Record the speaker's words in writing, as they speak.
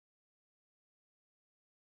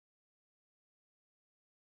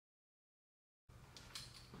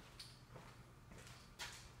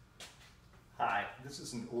This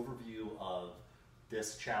is an overview of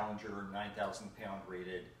this Challenger 9,000 pound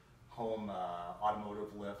rated home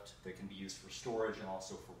automotive lift that can be used for storage and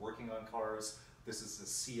also for working on cars. This is the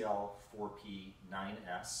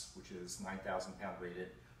CL4P9S, which is 9,000 pound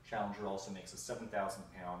rated. Challenger also makes a 7,000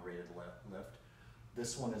 pound rated lift.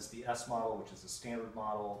 This one is the S model, which is a standard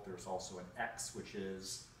model. There's also an X, which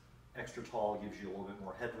is extra tall, gives you a little bit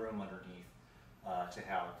more headroom underneath to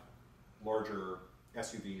have larger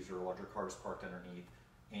SUVs or larger cars parked underneath,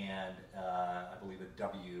 and I believe a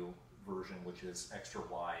W version, which is extra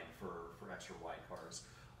wide for extra wide cars.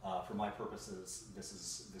 For my purposes, this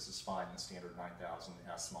is fine, the standard 9000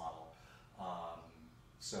 S model.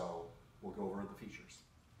 So we'll go over the features.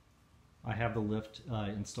 I have the lift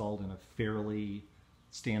installed in a fairly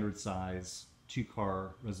standard size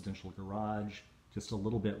 2-car residential garage, just a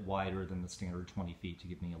little bit wider than the standard 20 feet to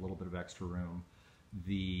give me a little bit of extra room.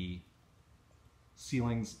 The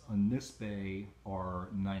ceilings on this bay are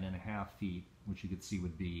 9.5 feet, which you could see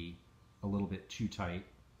would be a little bit too tight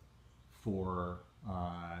for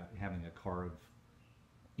having a car of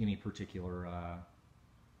any particular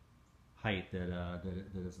height that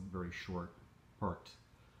isn't very short, parked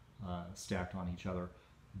stacked on each other.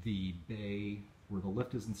 The bay where the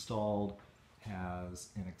lift is installed has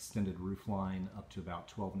an extended roof line up to about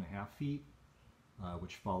 12.5 feet,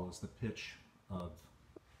 which follows the pitch of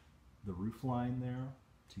the roof line there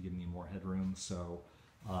to give me more headroom. So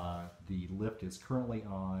the lift is currently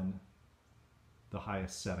on the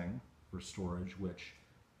highest setting for storage, which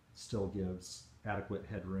still gives adequate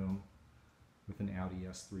headroom with an Audi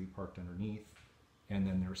S3 parked underneath, and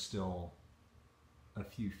then there's still a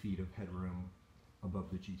few feet of headroom above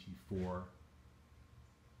the GT4,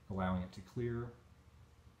 allowing it to clear.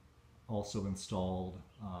 Also installed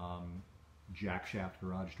jack shaft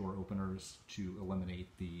garage door openers to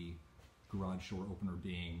eliminate the garage door opener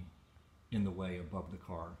being in the way above the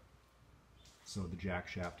car. So the jack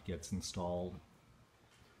shaft gets installed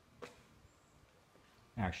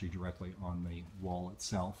actually directly on the wall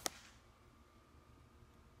itself.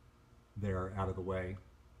 They're out of the way.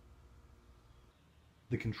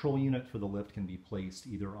 The control unit for the lift can be placed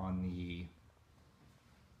either on the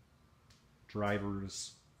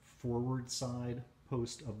driver's forward side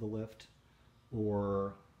post of the lift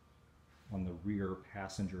or on the rear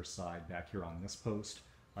passenger side back here on this post.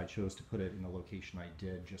 I chose to put it in the location I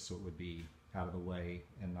did just so it would be out of the way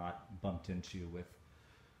and not bumped into with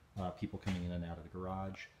people coming in and out of the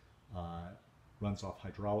garage. Runs off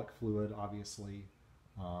hydraulic fluid, obviously.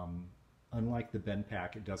 Unlike the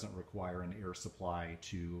BendPak, it doesn't require an air supply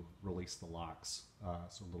to release the locks,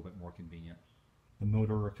 so a little bit more convenient. The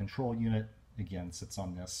motor control unit, again, sits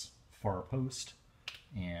on this far post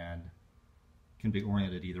and can be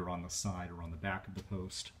oriented either on the side or on the back of the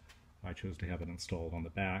post. I chose to have it installed on the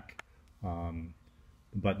back. The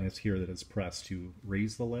button is here that is pressed to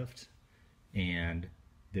raise the lift, and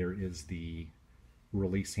there is the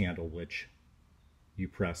release handle which you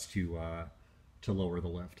press to lower the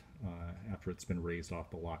lift after it's been raised off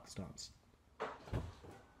the lock stops.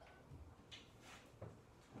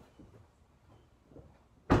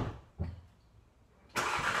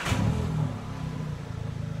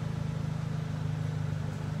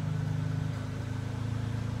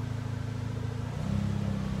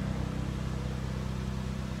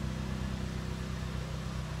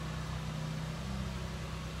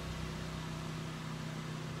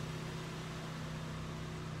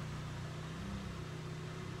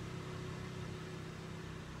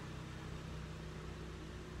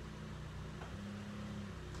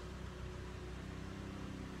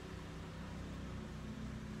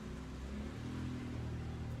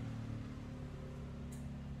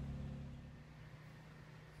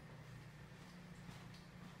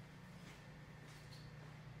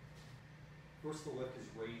 First, the lift is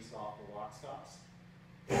raised off the lock stops.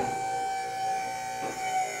 And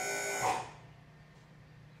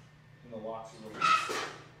the locks are released.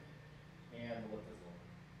 And the lift is lowered.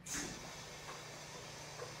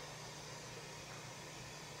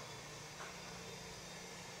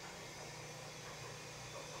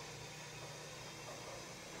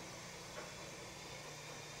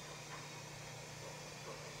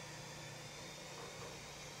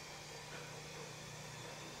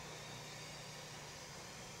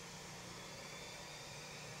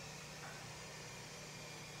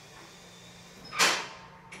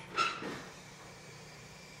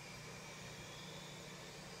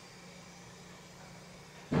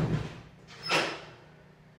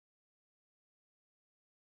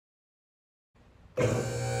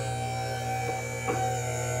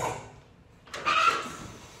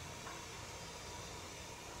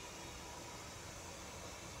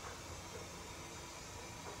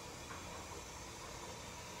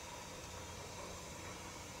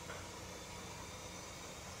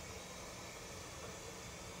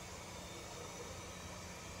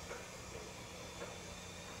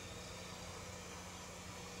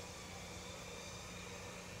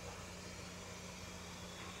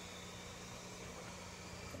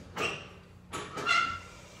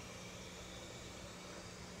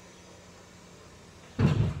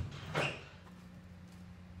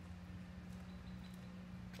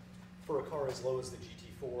 for a car as low as the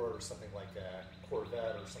GT4 or something like a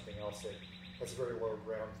Corvette or something else that has very low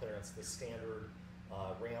ground clearance, the standard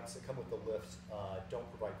ramps that come with the lift don't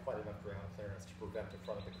provide quite enough ground clearance to prevent the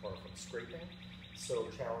front of the car from scraping. So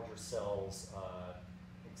Challenger sells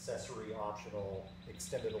accessory optional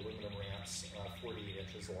extended aluminum ramps 48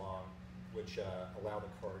 inches long, which allow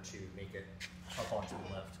the car to make it up onto the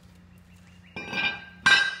lift.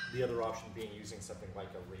 The other option being using something like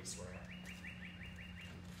a race ramp.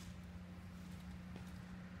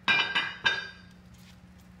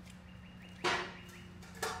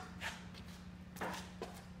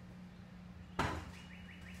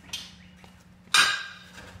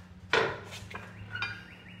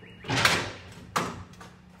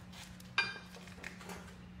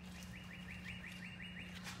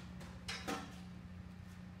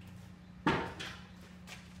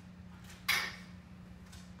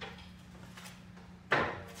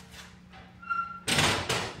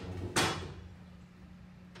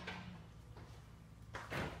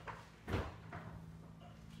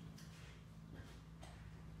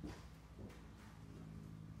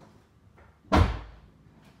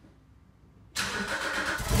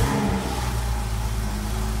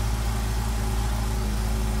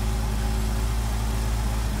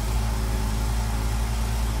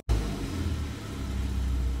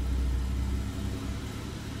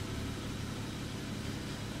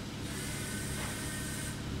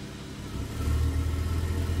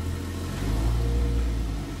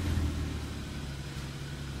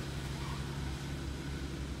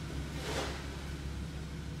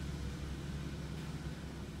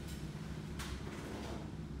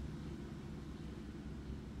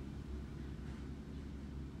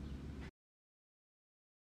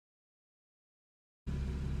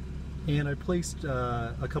 And I placed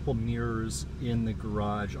a couple mirrors in the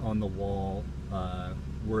garage on the wall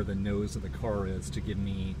where the nose of the car is to give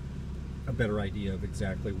me a better idea of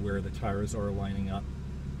exactly where the tires are lining up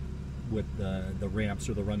with the ramps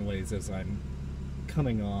or the runways as I'm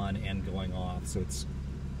coming on and going off. So it's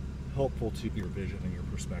helpful to your vision and your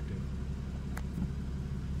perspective.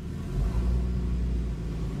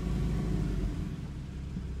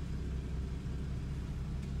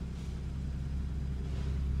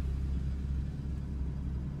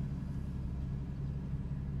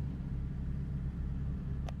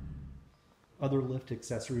 Other lift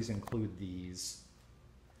accessories include these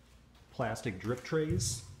plastic drip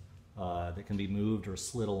trays that can be moved or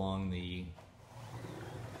slid along the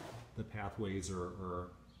pathways or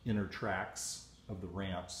inner tracks of the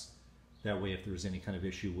ramps. That way, if there's any kind of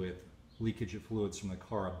issue with leakage of fluids from the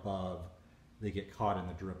car above, they get caught in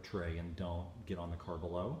the drip tray and don't get on the car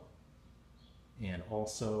below. And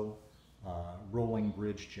also rolling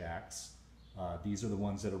bridge jacks. These are the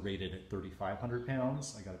ones that are rated at 3,500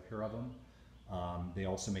 pounds. I got a pair of them. They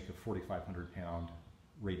also make a 4,500 pound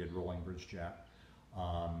rated rolling bridge jack.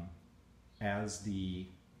 As the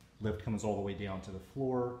lift comes all the way down to the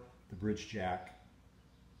floor, the bridge jack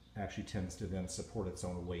actually tends to then support its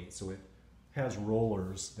own weight. So it has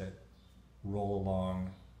rollers that roll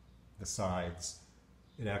along the sides.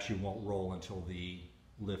 It actually won't roll until the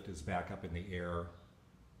lift is back up in the air,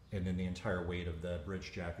 and then the entire weight of the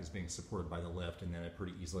bridge jack is being supported by the lift, and then it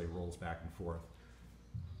pretty easily rolls back and forth.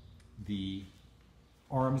 The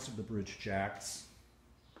arms of the bridge jacks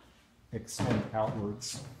extend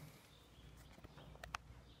outwards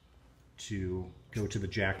to go to the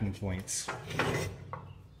jacking points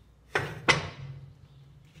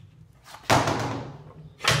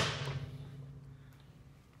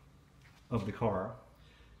of the car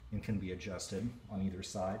and can be adjusted on either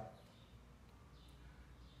side.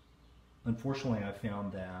 Unfortunately, I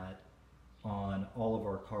found that on all of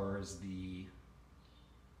our cars, the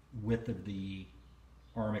width of the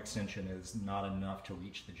arm extension is not enough to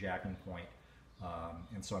reach the jacking point,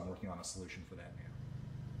 and so I'm working on a solution for that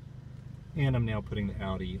now. And I'm now putting the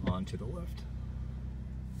Audi onto the lift.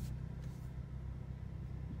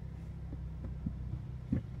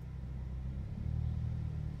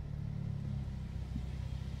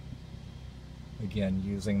 Again,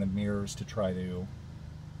 using the mirrors to try to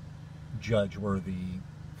judge where the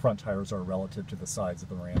front tires are relative to the sides of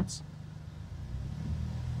the ramps.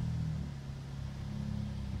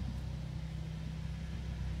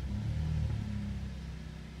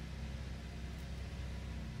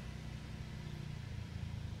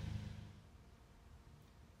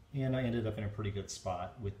 And I ended up in a pretty good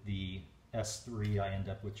spot. With the S3, I end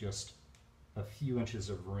up with just a few inches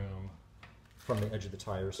of room from the edge of the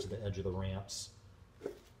tires to the edge of the ramps.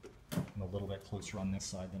 I'm a little bit closer on this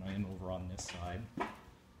side than I am over on this side.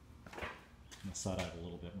 On this side I have a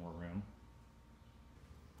little bit more room.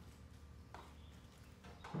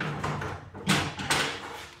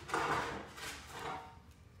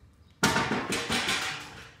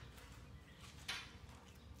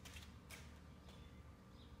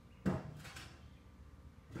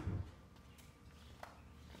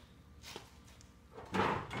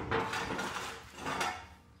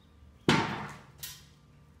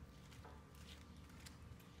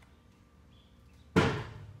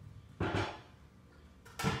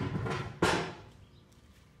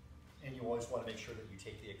 always want to make sure that you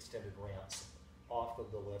take the extended ramps off of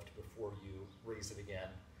the lift before you raise it again.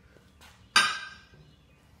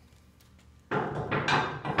 The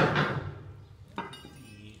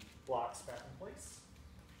blocks back in place.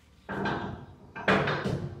 And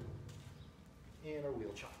our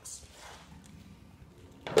wheel chocks.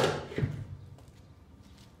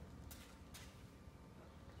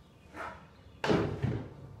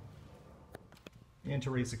 And to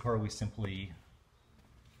raise the car, we simply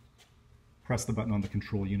press the button on the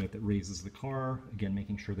control unit that raises the car, again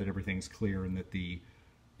making sure that everything's clear and that the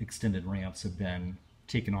extended ramps have been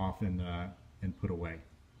taken off and put away.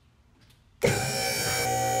 The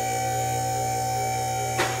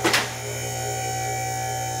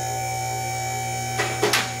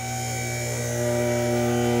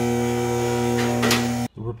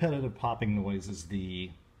repetitive popping noise is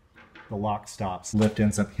the lock stops. Lift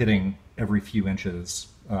ends up hitting every few inches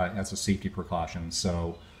as a safety precaution.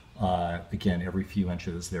 So again, every few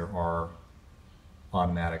inches there are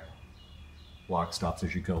automatic lock stops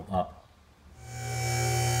as you go up.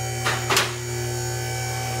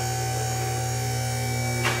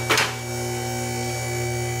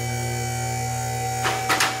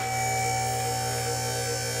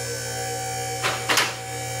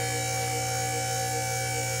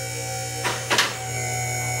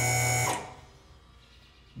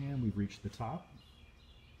 And we've reached the top.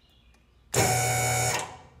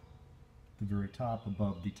 The very top,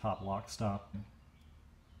 above the top lock stop,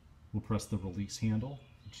 we'll press the release handle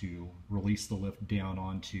to release the lift down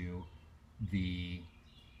onto the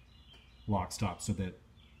lock stop so that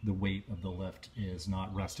the weight of the lift is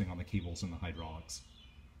not resting on the cables in the hydraulics.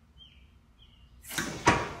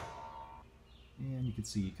 And you can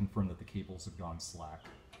see, confirm that the cables have gone slack.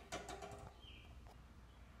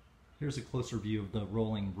 Here's a closer view of the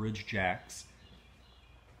rolling bridge jacks.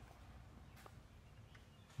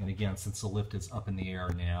 And again, since the lift is up in the air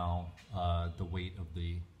now, the weight of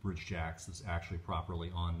the bridge jacks is actually properly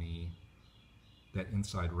on that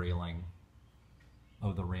inside railing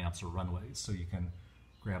of the ramps or runways. So you can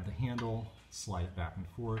grab the handle, slide it back and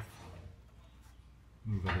forth,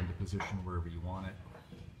 move it into position wherever you want it.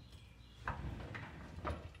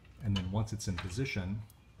 And then once it's in position,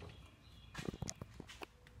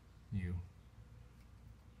 you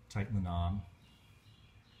tighten the knob,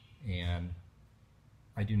 and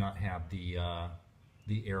I do not have the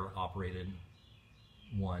air operated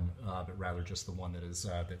one, but rather just the one that is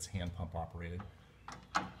that's hand pump operated.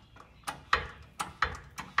 And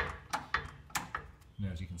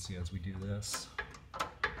as you can see, as we do this,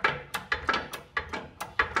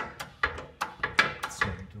 it's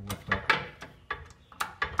starting to lift up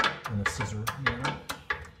in a scissor manner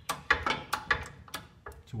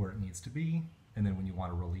to where it needs to be, and then when you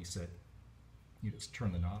want to release it, you just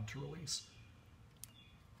turn the knob to release.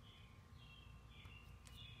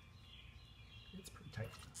 It's pretty tight.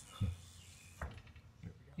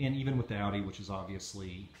 And even with the Audi, which is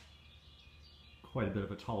obviously quite a bit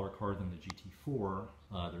of a taller car than the GT4,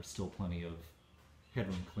 there's still plenty of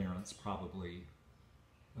headroom clearance, probably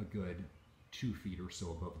a good 2 feet or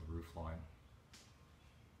so above the roof line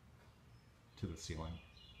to the ceiling.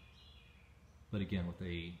 But again, with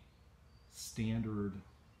a standard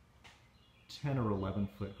 10 or 11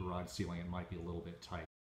 foot garage ceiling, it might be a little bit tight.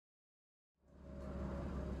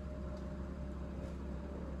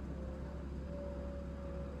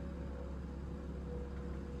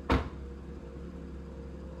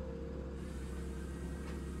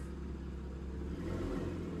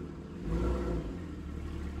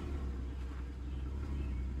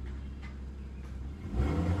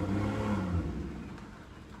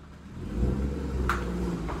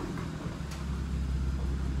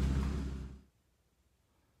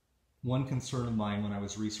 One concern of mine when I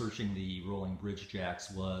was researching the rolling bridge jacks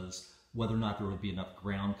was whether or not there would be enough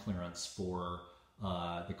ground clearance for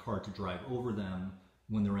the car to drive over them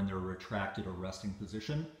when they're in their retracted or resting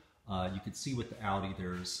position. You could see with the Audi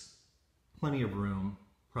there's plenty of room,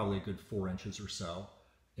 probably a good 4 inches or so,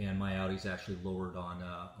 and my Audi's actually lowered on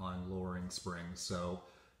lowering springs, so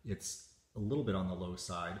it's a little bit on the low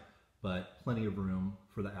side, but plenty of room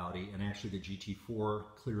for the Audi, and actually the GT4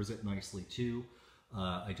 clears it nicely too.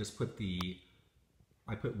 I just put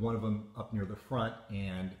I put one of them up near the front,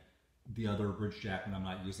 and the other bridge jack, when I'm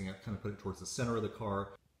not using it, kind of put it towards the center of the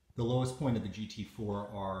car. The lowest point of the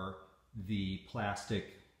GT4 are the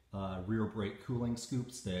plastic rear brake cooling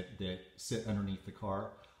scoops that sit underneath the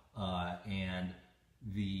car, and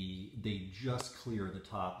they just clear the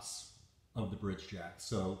tops of the bridge jack.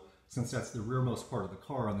 So since that's the rearmost part of the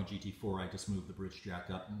car on the GT4, I just moved the bridge jack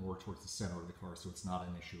up more towards the center of the car, so it's not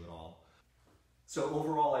an issue at all. So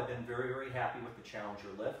overall, I've been very, very happy with the Challenger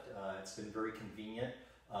lift. It's been very convenient.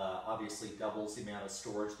 Obviously doubles the amount of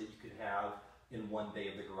storage that you could have in one bay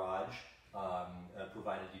of the garage,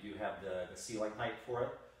 provided you do have the ceiling height for it.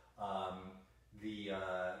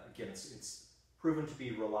 Again, it's proven to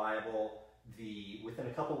be reliable. Within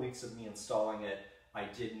a couple weeks of me installing it, I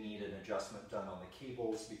did need an adjustment done on the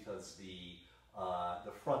cables because the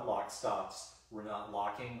front lock stops were not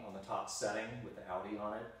locking on the top setting with the Audi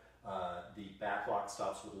on it. The back lock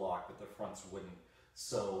stops would lock, but the fronts wouldn't.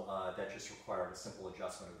 So that just required a simple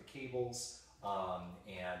adjustment of the cables.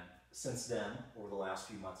 And since then, over the last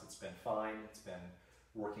few months, it's been fine. It's been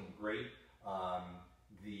working great.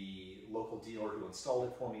 The local dealer who installed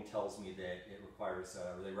it for me tells me that it requires,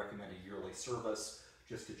 or they recommend a yearly service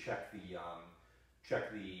just to check the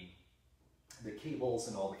cables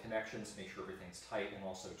and all the connections, make sure everything's tight, and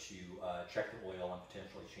also to check the oil and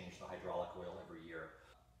potentially change the hydraulic oil every year.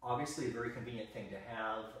 Obviously a very convenient thing to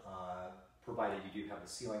have, provided you do have the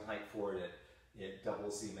ceiling height for it. It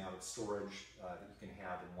doubles the amount of storage that you can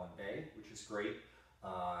have in one bay, which is great.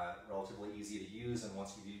 Relatively easy to use, and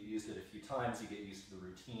once you've used it a few times, you get used to the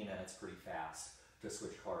routine, and it's pretty fast to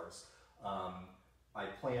switch cars. I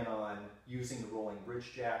plan on using the rolling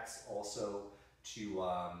bridge jacks also to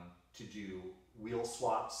do wheel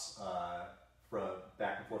swaps from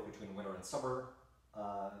back and forth between winter and summer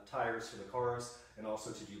tires for the cars, and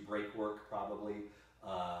also to do brake work, probably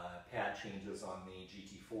pad changes on the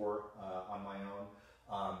GT4 on my own.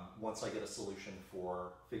 Once I get a solution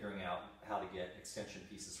for figuring out how to get extension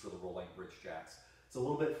pieces for the rolling bridge jacks. It's a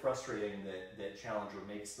little bit frustrating that Challenger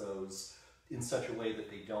makes those in such a way that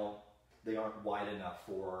they aren't wide enough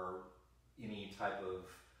for any type of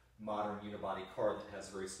modern unibody car that has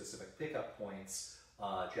very specific pickup points,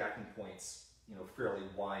 jacking points, fairly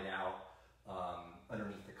wide out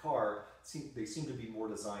underneath the car. They seem to be more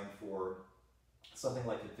designed for something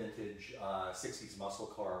like a vintage 60s muscle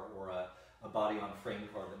car or a body-on-frame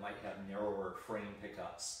car that might have narrower frame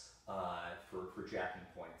pickups for jacking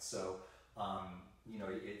points. So,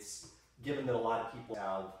 it's given that a lot of people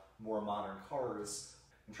have more modern cars,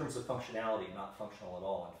 in terms of functionality, not functional at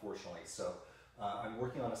all, unfortunately. So I'm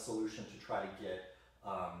working on a solution to try to get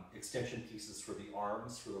extension pieces for the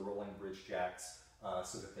arms for the rolling bridge jacks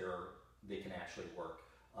so that they can actually work.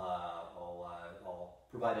 I'll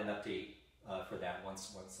provide an update for that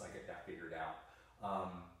once I get that figured out.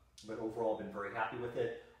 But overall, I've been very happy with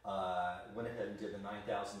it. Went ahead and did the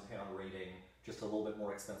 9,000 pound rating, just a little bit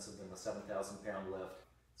more expensive than the 7,000 pound lift.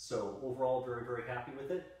 So overall, very, very happy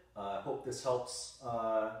with it. Hope this helps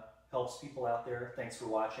people out there. Thanks for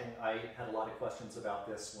watching. I had a lot of questions about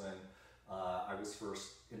this when I was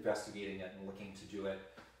first investigating it and looking to do it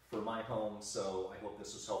for my home, so I hope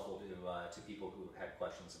this was helpful to people who had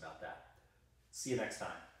questions about that. See you next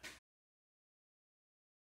time.